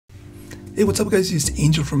Hey, what's up guys, it's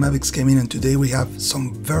Angel from Avix Gaming, and today we have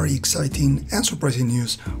some very exciting and surprising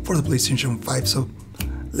news for the PlayStation 5. So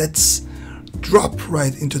let's drop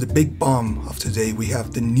right into the big bomb of today. We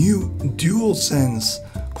have the new DualSense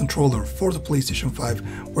controller for the PlayStation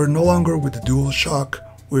 5. We're no longer with the DualShock,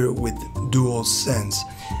 we're with DualSense.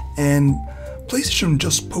 And PlayStation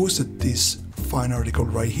just posted this fine article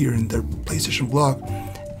right here in their PlayStation blog,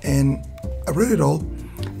 and I read it all.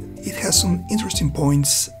 It has some interesting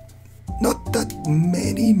points. Not that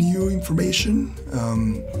many new information.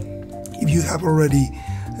 If you have already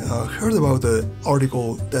heard about the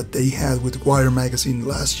article that they had with Wire magazine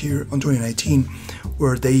last year on 2019,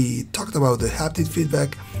 where they talked about the haptic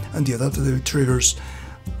feedback and the adaptive triggers,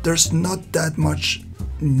 there's not that much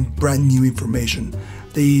brand new information.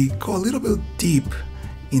 They go a little bit deep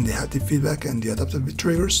in the haptic feedback and the adaptive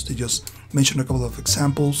triggers. They just mention a couple of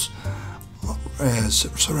examples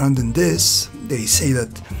surrounding this. They say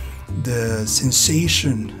that the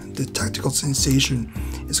sensation, the tactile sensation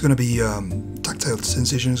is going to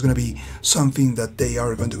be something that they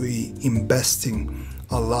are going to be investing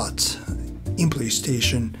a lot in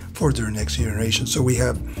PlayStation for their next generation. So we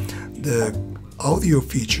have the audio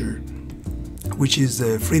feature, which is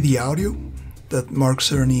the 3D audio that Mark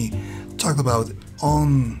Cerny talked about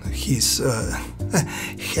on his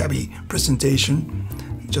heavy presentation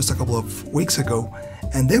just a couple of weeks ago.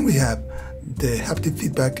 And then we have the haptic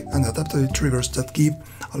feedback and adaptive triggers that give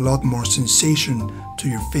a lot more sensation to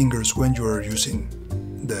your fingers when you are using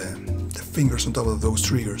the fingers on top of those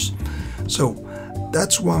triggers. So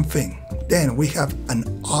that's one thing. Then we have an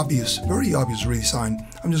very obvious redesign.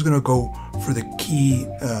 I'm just gonna go for the key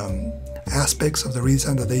aspects of the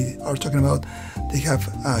redesign that they are talking about. They have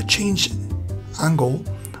a changed angle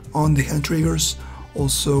on the hand triggers,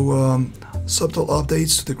 also subtle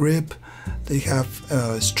updates to the grip. They have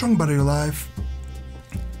strong battery life,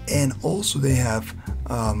 and also they have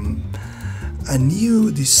a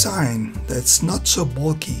new design that's not so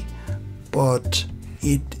bulky, but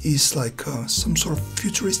it is like some sort of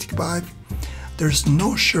futuristic vibe. There's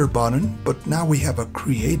no share button, but now we have a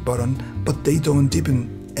create button, but they don't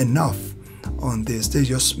deepen enough on this. They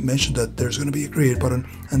just mentioned that there's going to be a create button,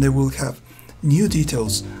 and they will have new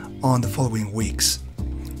details on the following weeks.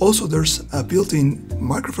 Also, there's a built-in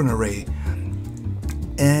microphone array,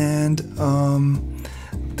 and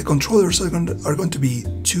the controllers are going to be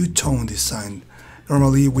two-tone design.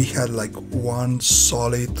 Normally we had like one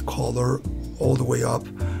solid color all the way up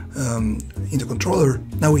in the controller.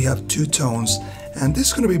 Now we have two tones, and this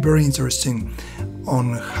is going to be very interesting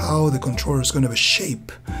on how the controller is going to be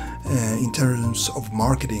shaped in terms of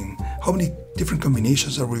marketing. How many different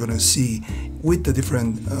combinations are we going to see with the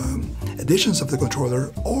different editions of the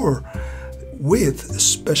controller, or with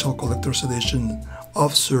special collector's edition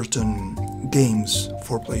of certain games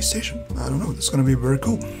for PlayStation? I don't know, that's going to be very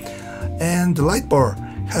cool. And the light bar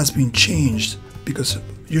has been changed, because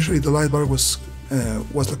usually the light bar was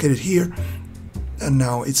located here, and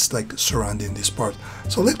now it's like surrounding this part.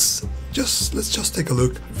 So let's just take a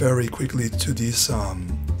look very quickly to these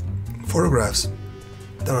photographs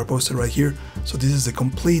that are posted right here. So this is the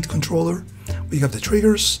complete controller. We have the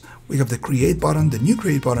triggers, we have the create button, the new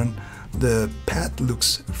create button. The pad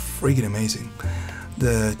looks freaking amazing.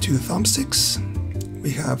 The two thumbsticks,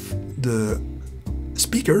 we have the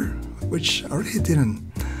speaker, which I really didn't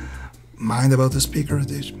mind about the speaker.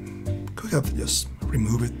 They could have just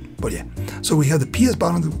removed it, but yeah. So we have the PS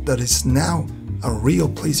button that is now a real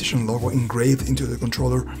PlayStation logo engraved into the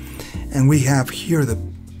controller, and we have here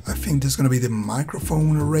I think this is going to be the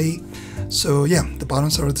microphone array. So yeah, the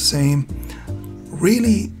buttons are the same.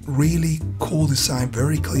 Really cool design,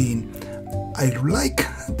 very clean. I like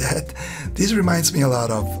that this reminds me a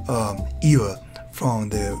lot of Eva from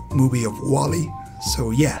the movie of WALL-E.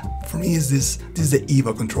 So yeah, for me this is the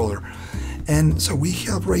Eva controller. And so we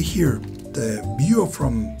have right here the view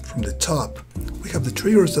from the top. We have the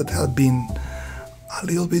triggers that have been a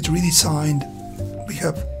little bit redesigned. We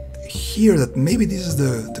have here that maybe this is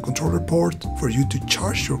the controller port for you to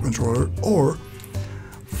charge your controller, or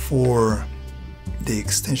for the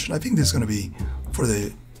extension. I think this is going to be for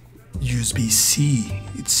the USB-C.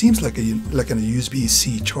 It seems like a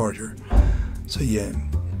USB-C charger. So yeah,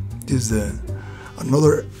 this is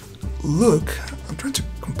another look. I'm trying to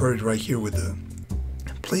compare it right here with the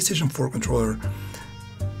PlayStation 4 controller.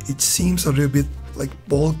 It seems a little bit like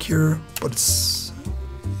bulkier, but its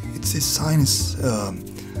design is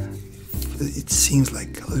it seems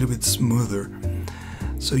like a little bit smoother.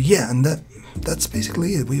 So yeah, and that's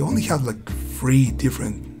basically it. We only have like 3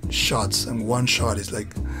 different shots, and one shot is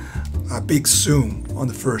like a big zoom on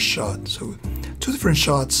the first shot. So 2 different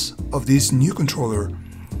shots of this new controller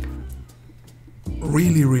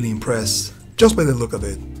really impressed just by the look of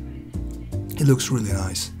it. It looks really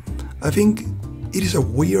nice. I think it is a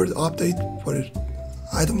weird update, but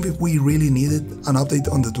I don't think we really needed an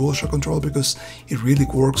update on the DualShock controller because it really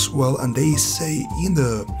works well, and they say in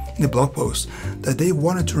the blog post that they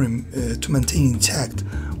wanted to maintain intact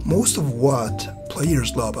most of what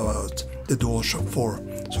players love about the DualShock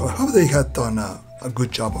 4. So I hope they had done a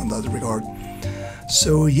good job on that regard.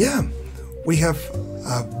 So yeah, we have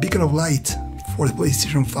a beacon of light for the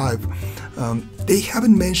PlayStation 5. They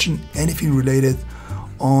haven't mentioned anything related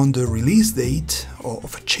on the release date or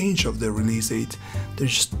of a change of the release date.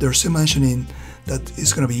 They're still mentioning that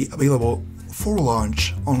it's going to be available for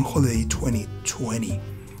launch on holiday 2020.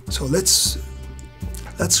 So let's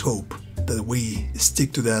hope that we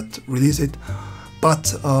stick to that release date.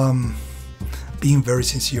 But being very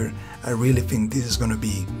sincere, I really think this is going to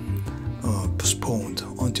be postponed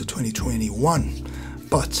until 2021.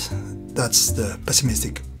 But that's the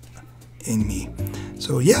pessimistic in me.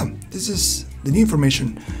 So yeah, this is the new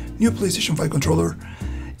information, new PlayStation 5 controller.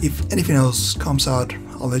 If anything else comes out,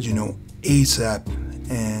 I'll let you know ASAP.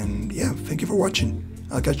 And yeah, thank you for watching.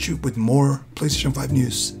 I'll catch you with more PlayStation 5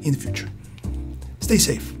 news in the future. Stay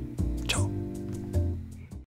safe.